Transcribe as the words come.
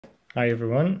Hi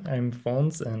everyone, I'm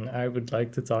Fons and I would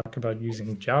like to talk about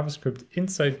using JavaScript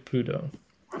inside Pluto.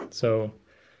 So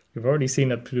you've already seen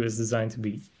that Pluto is designed to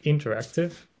be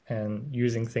interactive, and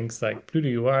using things like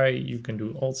PlutoUI you can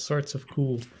do all sorts of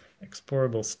cool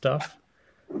explorable stuff,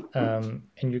 and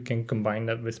you can combine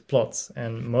that with plots.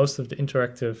 And most of the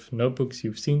interactive notebooks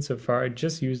you've seen so far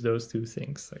just use those two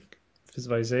things, like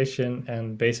visualization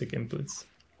and basic inputs.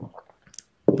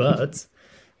 But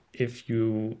if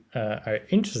you are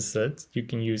interested, you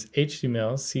can use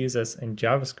HTML, CSS, and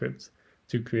JavaScript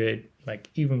to create like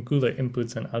even cooler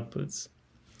inputs and outputs.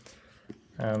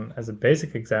 As a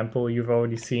basic example, you've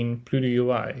already seen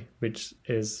PlutoUI, which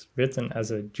is written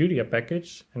as a Julia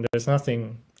package, and there's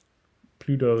nothing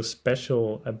Pluto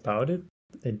special about it.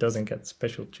 It doesn't get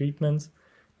special treatment.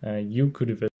 You could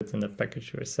have written the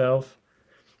package yourself.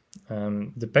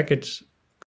 The package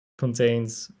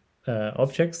contains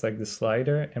objects like the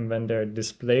slider, and when they're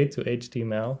displayed to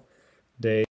HTML,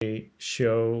 they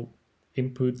show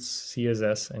inputs,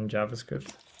 CSS, and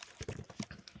JavaScript.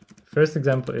 First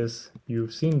example is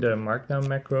you've seen the markdown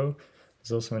macro.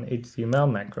 There's also an HTML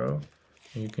macro,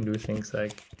 and you can do things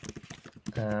like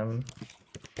a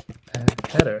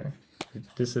header.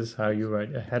 This is how you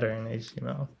write a header in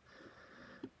HTML.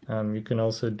 You can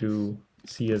also do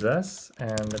CSS,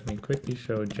 and let me quickly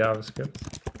show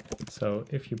JavaScript. So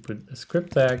if you put a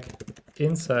script tag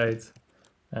inside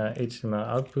HTML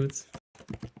output,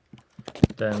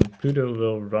 then Pluto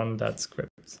will run that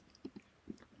script.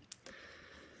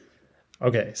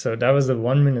 Okay, so that was a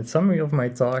 1-minute summary of my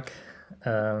talk.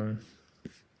 From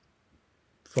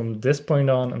this point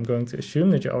on, I'm going to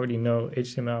assume that you already know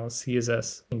HTML,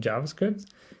 CSS, and JavaScript.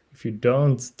 If you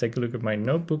don't, take a look at my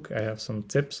notebook. I have some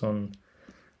tips on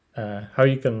how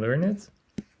you can learn it.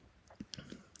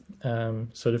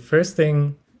 So the first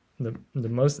thing, the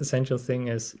most essential thing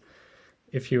is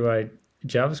if you write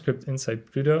JavaScript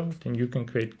inside Pluto, then you can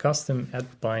create custom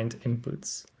add-bind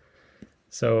inputs.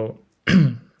 So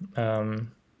the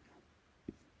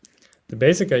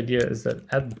basic idea is that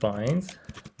add-bind,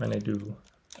 when I do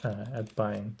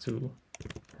add-bind to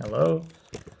hello,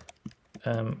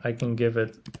 I can give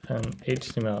it an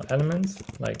HTML element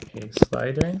like a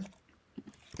slider,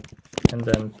 and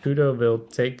then Pluto will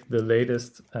take the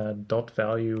latest dot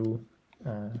value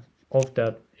of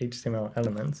that HTML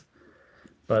element,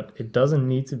 but it doesn't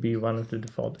need to be one of the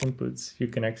default inputs. You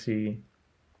can actually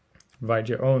write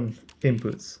your own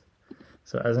inputs.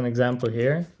 So as an example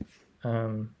here,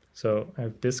 so I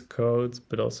have this code,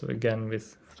 but also again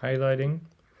with highlighting.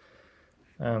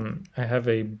 I have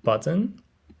a button,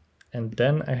 and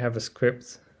then I have a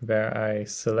script where I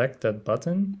select that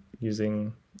button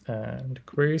using the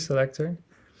query selector.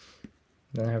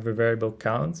 Then I have a variable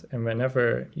count, and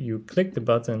whenever you click the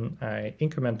button, I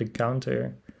increment the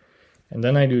counter, and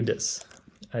then I do this.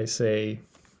 I say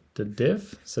the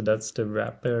div, so that's the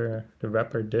wrapper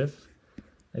div.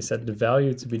 I set the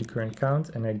value to be the current count,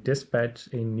 and I dispatch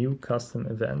a new custom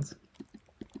event.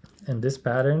 And this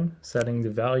pattern, setting the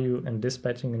value and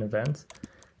dispatching an event,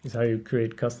 is how you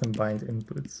create custom bind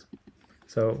inputs.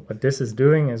 So what this is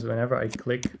doing is whenever I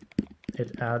click,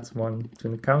 it adds one to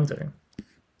the counter.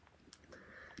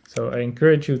 So I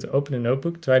encourage you to open a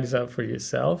notebook, try this out for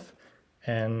yourself.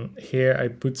 And here I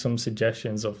put some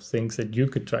suggestions of things that you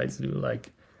could try to do,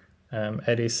 like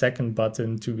add a second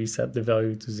button to reset the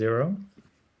value to 0.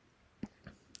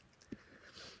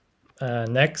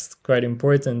 Next, quite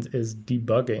important, is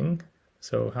debugging.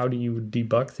 So how do you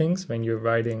debug things when you're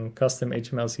writing custom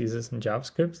HTML, CSS, and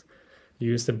JavaScript?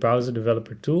 You use the browser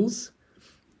developer tools.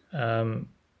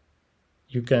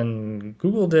 You can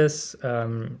Google this.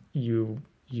 I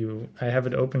have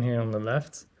it open here on the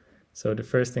left. So the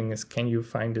first thing is, can you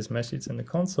find this message in the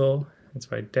console? It's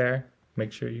right there.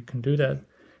 Make sure you can do that.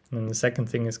 And then the second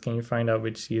thing is, can you find out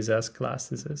which CSS class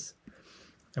this is?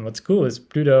 And what's cool is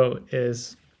Pluto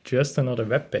is just another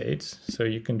web page. So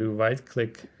you can do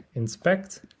right-click,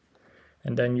 inspect,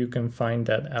 and then you can find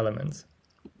that element.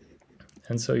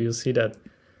 And so you'll see that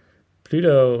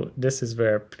Pluto, this is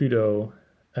where Pluto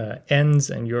ends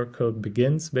and your code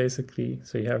begins, basically.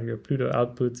 So you have your Pluto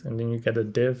output, and then you get a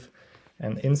div,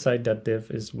 and inside that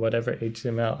div is whatever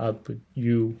HTML output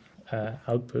you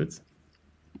output.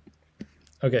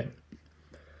 Okay.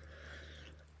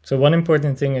 So one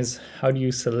important thing is, how do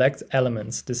you select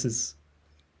elements? This is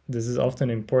often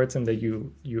important, that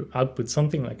you output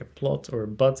something like a plot or a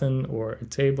button or a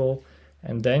table,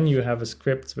 and then you have a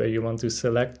script where you want to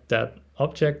select that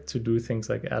object to do things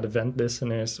like add event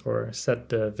listeners or set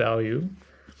the value.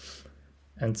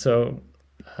 And so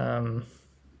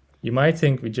you might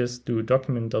think we just do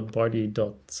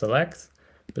document.body.select,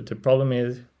 but the problem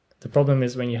is The problem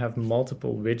is when you have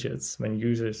multiple widgets, when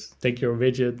users take your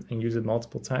widget and use it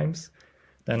multiple times,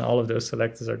 then all of those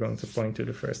selectors are going to point to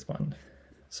the first one.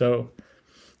 So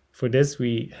for this,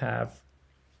 we have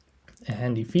a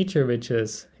handy feature, which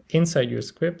is inside your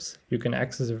scripts, you can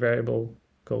access a variable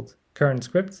called current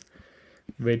script,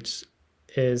 which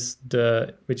is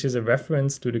a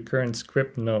reference to the current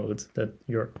script node that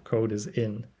your code is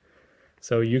in.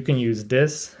 So you can use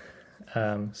this,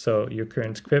 so your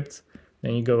current script,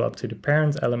 then you go up to the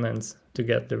parent element to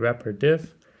get the wrapper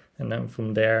div, and then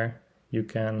from there you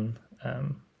can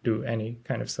do any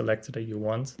kind of selector that you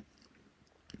want.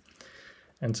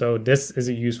 And so this is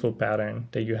a useful pattern,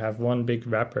 that you have one big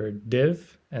wrapper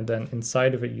div, and then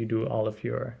inside of it you do all of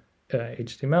your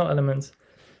HTML elements,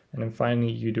 and then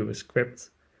finally you do a script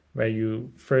where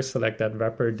you first select that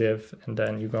wrapper div and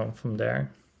then you go from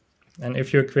there. And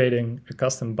if you're creating a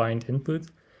custom bind input,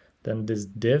 then this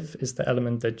div is the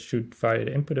element that should fire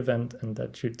the input event, and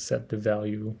that should set the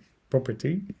value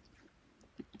property.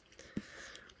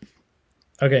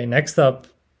 Okay, next up,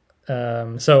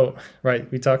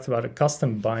 we talked about a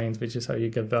custom bind, which is how you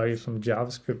get values from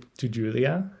JavaScript to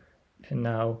Julia. And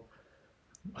now,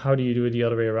 how do you do it the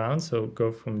other way around? So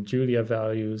go from Julia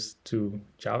values to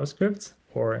JavaScript,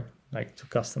 or like to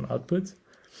custom output.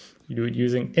 You do it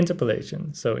using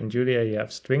interpolation. So in Julia, you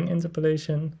have string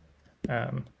interpolation.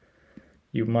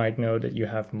 You might know that you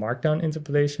have markdown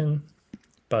interpolation,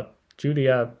 but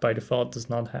Julia by default does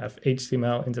not have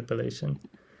HTML interpolation.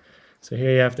 So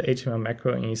here you have the HTML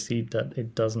macro, and you see that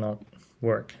it does not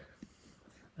work.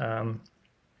 And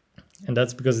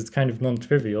that's because it's kind of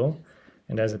non-trivial.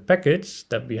 And there's a package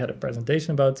that we had a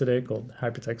presentation about today called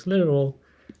hypertext literal,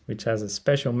 which has a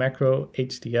special macro,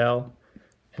 HTL,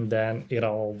 and then it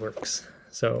all works.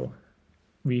 So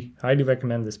we highly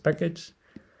recommend this package.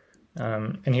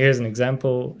 And here's an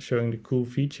example showing the cool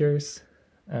features.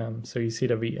 So you see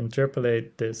that we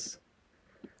interpolate this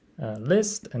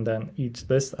list, and then each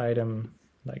list item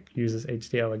like uses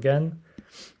HTML again.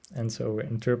 And so we're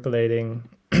interpolating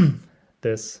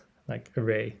this like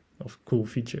array of cool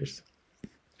features.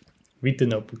 Read the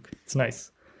notebook, it's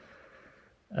nice.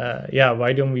 Yeah,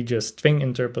 why don't we just string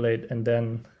interpolate and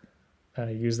then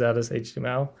use that as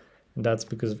HTML? And that's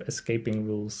because of escaping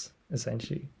rules,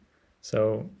 essentially.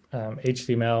 So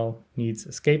HTML needs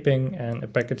escaping, and a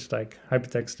package like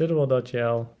hypertext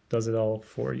literal.jl does it all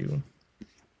for you.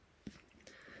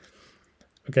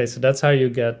 Okay, so that's how you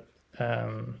get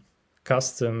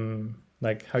custom,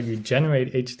 like how you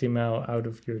generate HTML out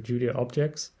of your Julia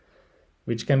objects,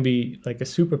 which can be like a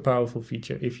super powerful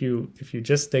feature. If you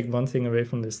just take one thing away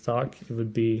from this talk, it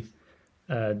would be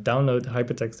download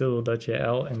hypertext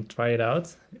literal.jl and try it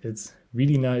out. It's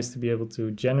really nice to be able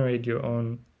to generate your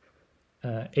own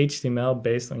HTML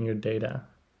based on your data,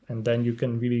 and then you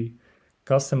can really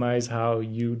customize how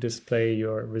you display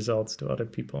your results to other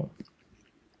people.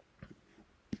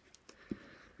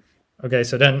 Okay,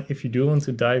 so then if you do want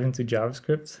to dive into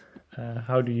JavaScript,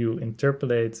 how do you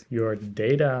interpolate your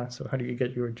data? So how do you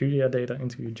get your Julia data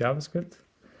into your JavaScript?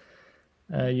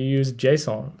 You use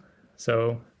JSON.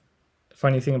 So the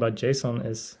funny thing about JSON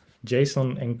is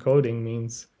JSON encoding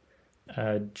means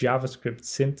JavaScript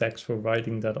syntax for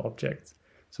writing that object.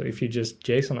 So if you just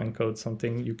JSON encode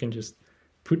something, you can just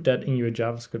put that in your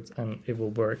JavaScript and it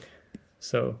will work.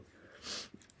 So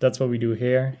that's what we do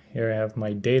here. Here I have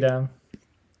my data.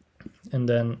 And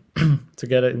then to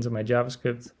get it into my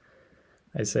JavaScript,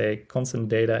 I say constant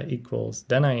data equals,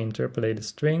 then I interpolate a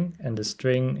string, and the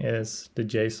string is the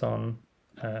JSON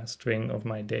string of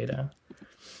my data.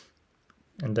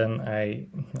 And then I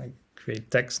create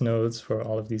text nodes for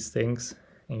all of these things.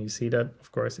 And you see that,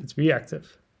 of course, it's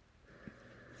reactive.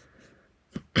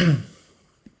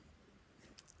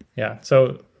 Yeah,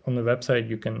 so on the website,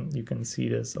 you can see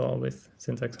this all with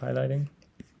syntax highlighting.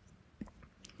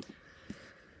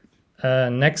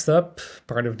 Next up,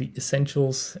 part of the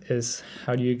essentials is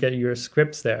how do you get your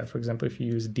scripts there? For example, if you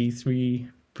use D3,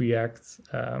 Preact,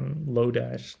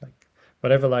 Lodash, like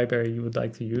whatever library you would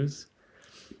like to use.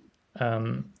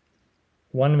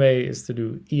 One way is to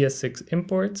do ES6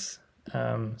 imports.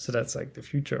 So that's like the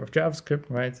future of JavaScript,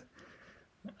 right?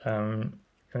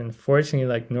 Unfortunately,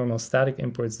 like normal static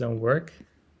imports don't work,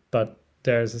 but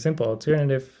there's a simple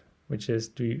alternative, which is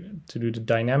to do the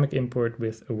dynamic import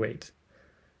with await.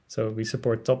 So we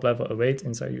support top-level await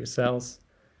inside your cells.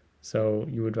 So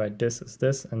you would write this as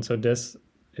this. And so this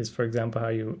is, for example, how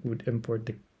you would import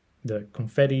the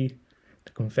confetti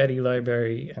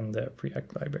library and the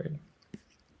Preact library.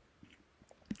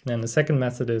 And the second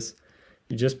method is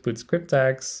you just put script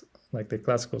tags, like the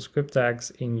classical script tags,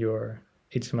 in your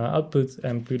HTML output,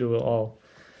 and Pluto will all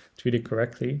treat it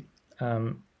correctly.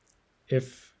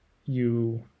 if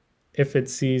it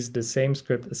sees the same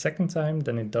script a second time,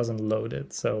 then it doesn't load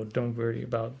it. So don't worry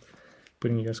about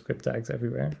putting your script tags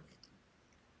everywhere.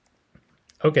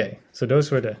 Okay, so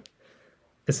those were the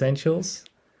essentials.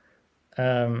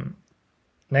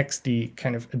 Next, the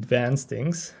kind of advanced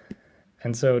things.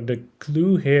 And so the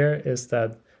clue here is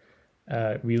that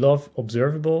we love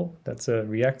observable. That's a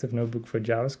reactive notebook for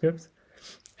JavaScript.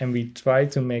 And we try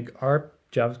to make our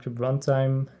JavaScript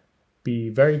runtime be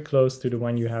very close to the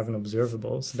one you have in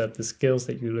observable, so that the skills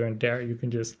that you learned there, you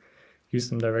can just use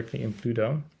them directly in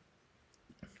Pluto.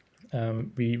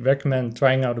 We recommend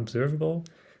trying out observable.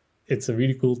 It's a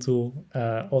really cool tool,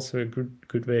 also a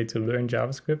good way to learn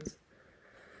JavaScript.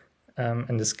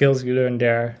 And the skills you learn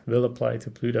there will apply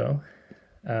to Pluto.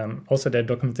 Also, their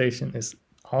documentation is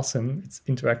awesome. It's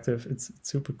interactive. It's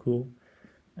super cool.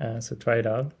 So try it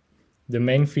out. The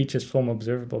main features from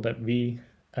observable that we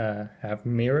have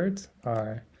mirrored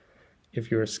are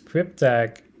if your script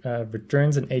tag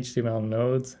returns an HTML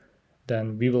node,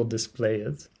 then we will display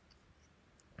it.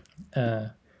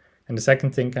 And the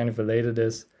second thing kind of related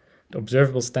is the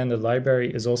observable standard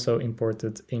library is also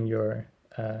imported in your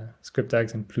script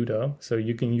tags in Pluto. So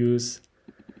you can use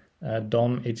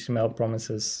DOM, HTML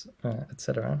promises,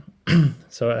 etc.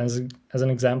 So as an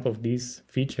example of these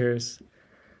features,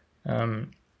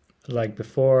 like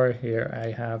before, here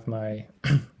I have my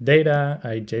data,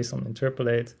 I JSON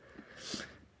interpolate,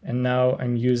 and now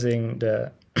I'm using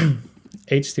the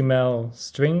HTML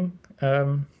string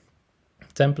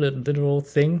template literal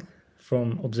thing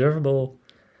from observable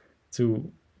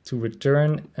to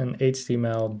return an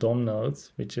HTML DOM node,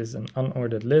 which is an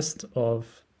unordered list of,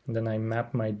 and then I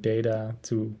map my data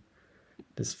to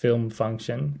this film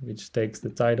function, which takes the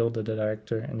title, the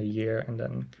director, and the year, and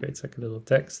then creates like a little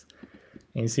text.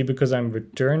 And you see, because I'm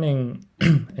returning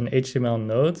an HTML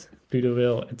node, Pluto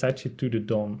will attach it to the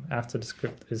DOM after the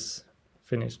script is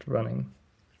finished running.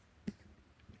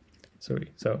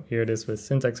 Sorry, so here it is with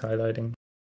syntax highlighting.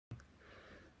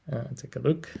 Take a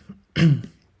look.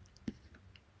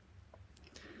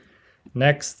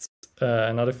 Next,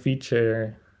 another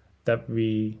feature that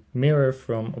we mirror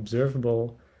from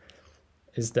observable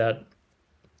is that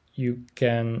you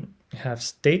can have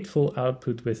stateful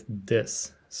output with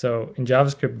this. So in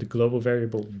JavaScript, the global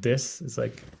variable this is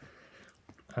like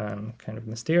kind of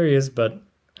mysterious, but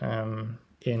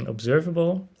in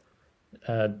observable,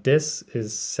 this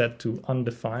is set to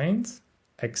undefined,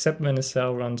 except when a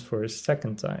cell runs for a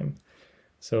second time.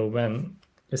 So when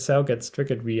a cell gets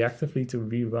triggered reactively to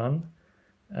rerun,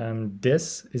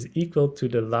 this is equal to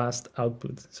the last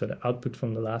output, so the output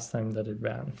from the last time that it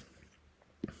ran.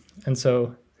 And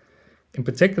so in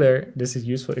particular, this is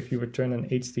useful if you return an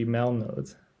HTML node.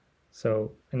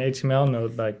 So an HTML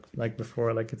node, like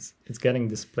before, like it's getting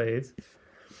displayed.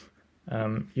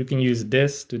 You can use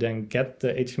this to then get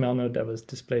the HTML node that was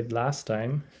displayed last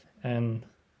time. And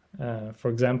for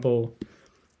example,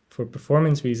 for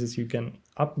performance reasons, you can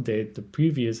update the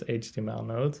previous HTML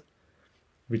node,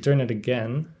 return it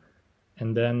again,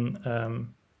 and then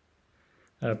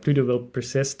Pluto will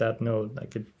persist that node,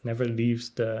 like it never leaves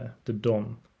the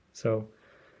DOM. So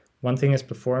one thing is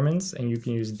performance, and you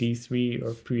can use D3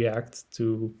 or Preact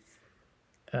to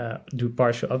do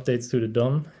partial updates to the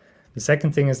DOM. The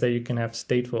second thing is that you can have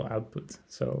stateful output.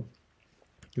 So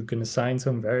you can assign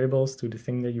some variables to the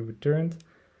thing that you returned,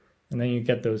 and then you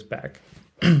get those back.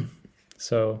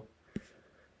 So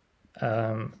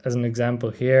as an example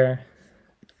here,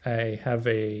 I have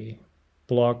a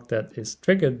block that is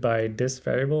triggered by this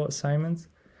variable assignment,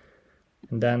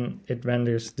 and then it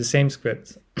renders the same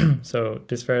script. So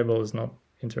this variable is not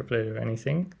interpolated or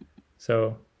anything.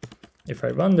 So if I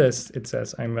run this, it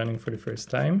says I'm running for the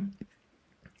first time.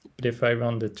 But if I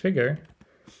run the trigger,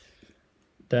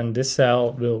 then this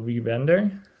cell will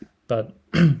re-render. But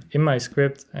in my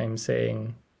script, I'm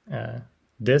saying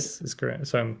this is correct.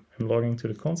 So I'm logging to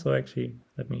the console actually.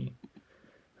 Let me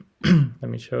let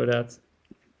me show that.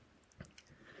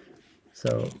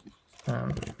 So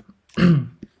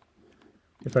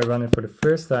if I run it for the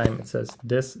first time, it says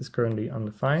this is currently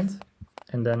undefined.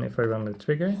 And then if I run the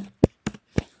trigger,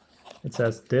 it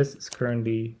says this is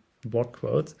currently block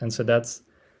quote. And so that's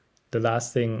the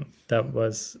last thing that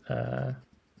was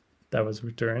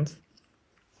returned.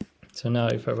 So now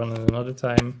if I run it another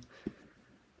time,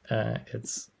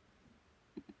 it's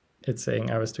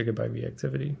saying I was triggered by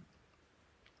reactivity.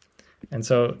 And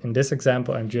so in this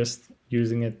example, I'm just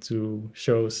using it to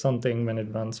show something when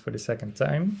it runs for the second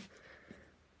time.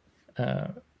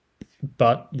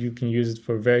 But you can use it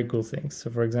for very cool things.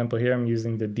 So for example, here I'm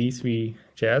using the D3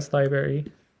 JS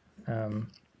library. And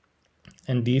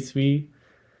D3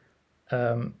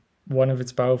 one of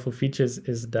its powerful features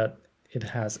is that it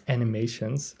has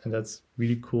animations, and that's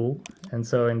really cool. And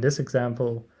so in this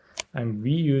example, I'm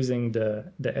reusing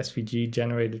the SVG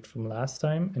generated from last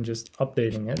time and just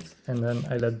updating it. And then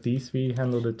I let these three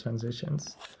handle the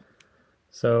transitions.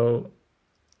 So,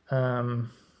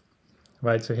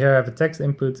 right, so here I have a text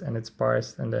input and it's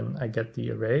parsed, and then I get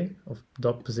the array of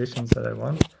dot positions that I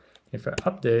want. If I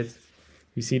update,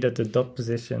 you see that the dot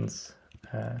positions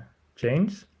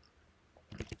change,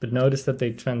 but notice that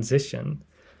they transition.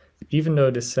 Even though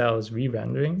this cell is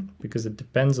re-rendering, because it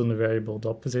depends on the variable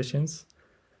dot positions,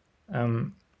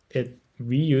 it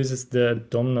reuses the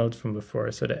DOM node from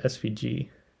before, so the SVG.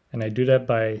 And I do that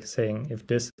by saying if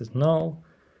this is null,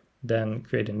 then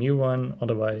create a new one,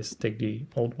 otherwise take the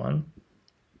old one.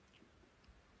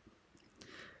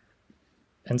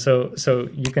 And so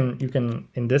you can,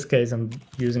 in this case, I'm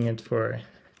using it for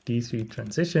these three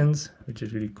transitions, which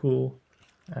is really cool.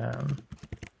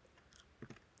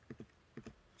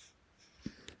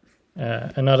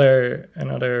 Another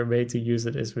way to use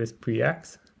it is with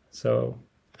preact. So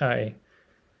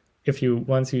if you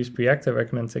want to use preact, I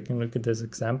recommend taking a look at this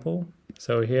example.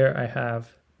 So here I have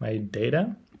my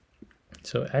data,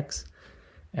 so x,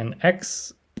 and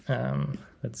x,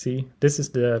 let's see, this is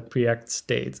the preact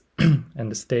state, and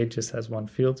the state just has one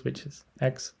field, which is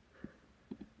x.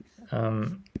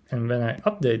 And when I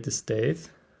update the state,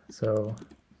 so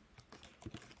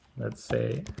let's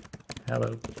say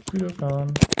hello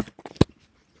PlutoCon,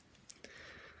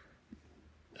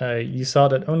 you saw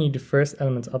that only the first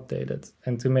element updated.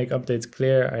 And to make updates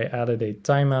clear, I added a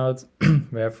timeout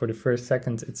where for the first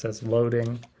second it says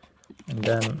loading, and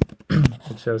then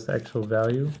it shows the actual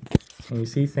value. And you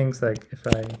see things like if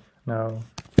I now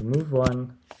remove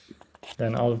one,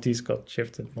 then all of these got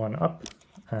shifted one up.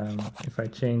 If I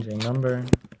change a number,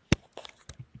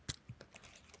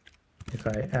 if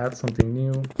I add something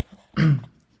new,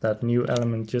 that new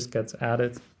element just gets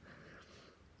added.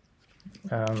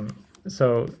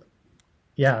 So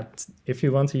yeah, if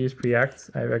you want to use preact,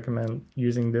 I recommend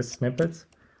using this snippet.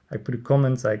 I put a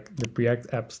comment like the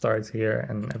preact app starts here,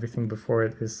 and everything before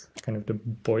it is kind of the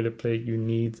boilerplate you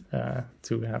need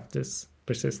to have this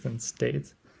persistent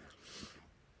state.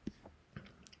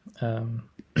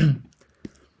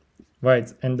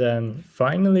 Right, and then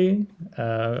finally,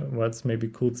 what's maybe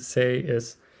cool to say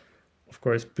is, of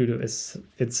course, Pluto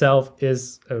itself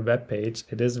is a web page.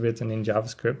 It is written in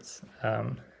JavaScript.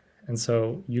 And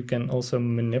so you can also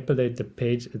manipulate the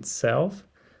page itself.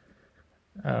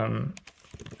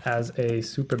 As a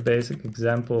super basic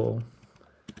example,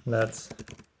 let's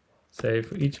say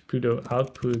for each Pluto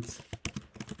output,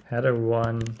 header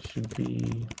 1 should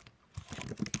be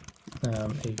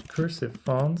a cursive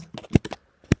font.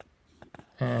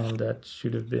 And that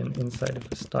should have been inside of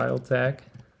a style tag,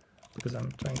 because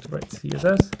I'm trying to write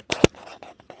CSS.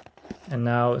 And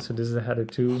now, so this is a header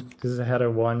 2, this is a header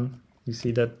 1. You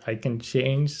see that I can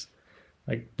change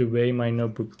like the way my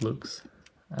notebook looks.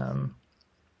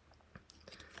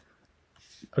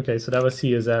 Okay, so that was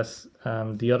CSS.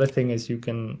 The other thing is you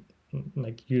can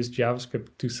like use JavaScript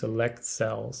to select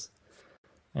cells,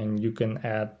 and you can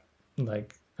add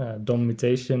like DOM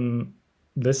mutation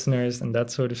listeners and that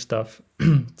sort of stuff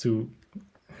to,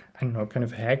 I don't know, kind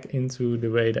of hack into the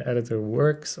way the editor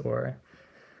works. Or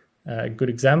a good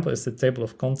example is the table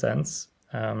of contents.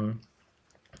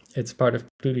 It's part of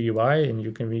PlutoUI, and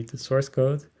you can read the source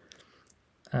code.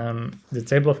 The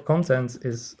table of contents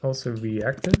is also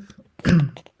reactive.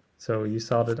 So you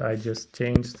saw that I just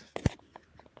changed,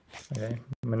 okay,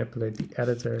 manipulate the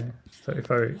editor. So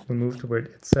if I remove the word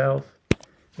itself,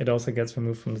 it also gets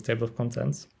removed from the table of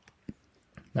contents.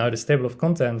 Now this table of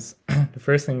contents, the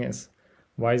first thing is,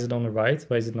 why is it on the right?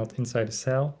 Why is it not inside a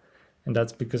cell? And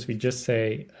that's because we just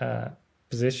say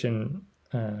position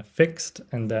fixed,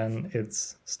 and then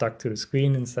it's stuck to the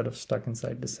screen instead of stuck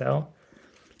inside the cell.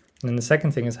 And then the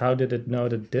second thing is, how did it know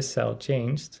that this cell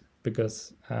changed?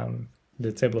 Because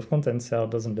the table of contents cell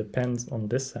doesn't depend on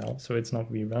this cell, so it's not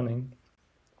rerunning.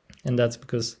 And that's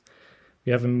because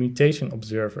we have a mutation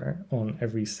observer on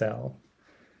every cell.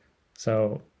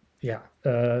 So yeah,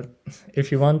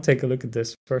 if you want, take a look at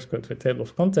this source code for table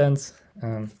of contents.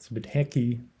 It's a bit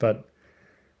hacky, but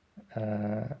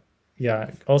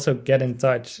yeah, also get in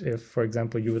touch if, for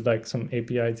example, you would like some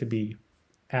API to be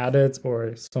added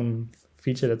or some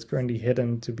feature that's currently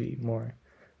hidden to be more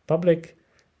public.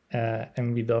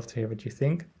 And we'd love to hear what you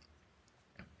think.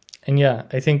 And yeah,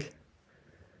 I think,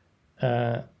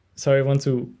 so I want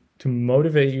to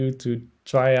motivate you to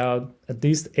try out at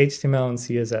least HTML and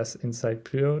CSS inside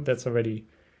Pluto. That's already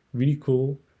really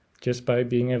cool, just by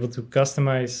being able to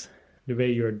customize the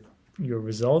way your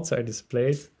results are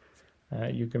displayed.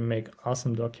 You can make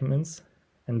awesome documents.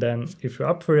 And then if you're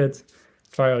up for it,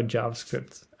 try out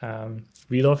JavaScript.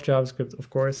 We love JavaScript, of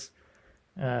course,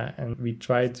 and we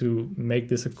try to make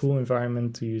this a cool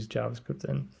environment to use JavaScript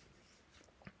in.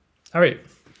 All right,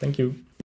 thank you.